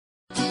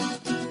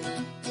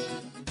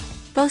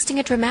Boasting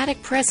a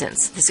dramatic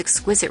presence, this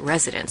exquisite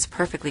residence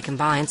perfectly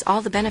combines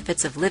all the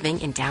benefits of living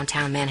in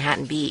downtown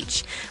Manhattan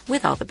Beach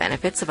with all the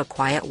benefits of a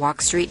quiet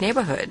Walk Street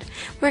neighborhood,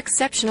 where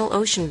exceptional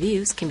ocean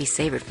views can be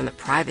savored from the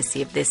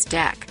privacy of this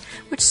deck,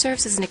 which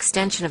serves as an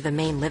extension of the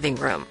main living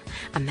room.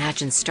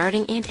 Imagine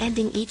starting and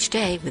ending each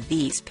day with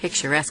these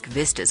picturesque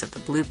vistas of the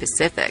blue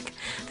Pacific,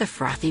 the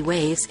frothy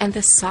waves, and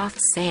the soft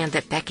sand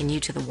that beckon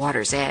you to the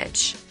water's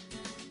edge.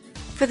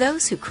 For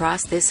those who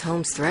cross this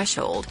home's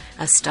threshold,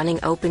 a stunning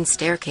open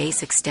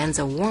staircase extends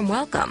a warm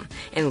welcome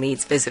and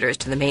leads visitors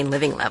to the main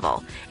living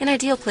level, an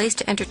ideal place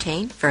to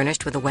entertain,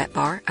 furnished with a wet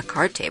bar, a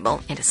card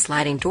table, and a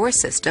sliding door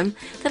system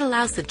that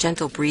allows the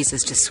gentle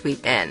breezes to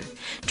sweep in.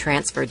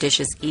 Transfer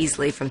dishes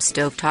easily from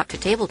stovetop to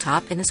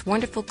tabletop in this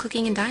wonderful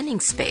cooking and dining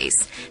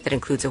space that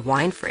includes a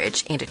wine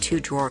fridge and a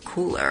 2-drawer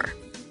cooler.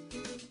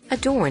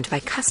 Adorned by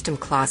custom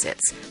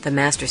closets, the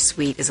master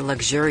suite is a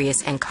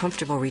luxurious and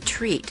comfortable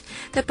retreat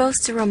that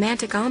boasts a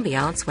romantic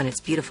ambiance when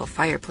its beautiful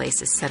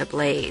fireplace is set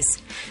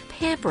ablaze.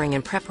 Pampering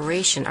and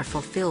preparation are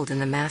fulfilled in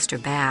the master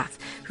bath,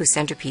 whose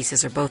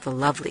centerpieces are both a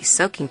lovely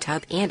soaking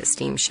tub and a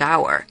steam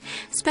shower.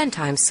 Spend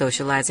time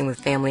socializing with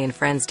family and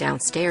friends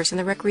downstairs in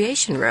the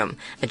recreation room,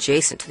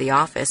 adjacent to the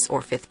office or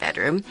 5th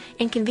bedroom,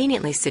 and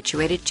conveniently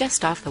situated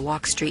just off the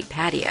Walk Street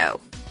patio.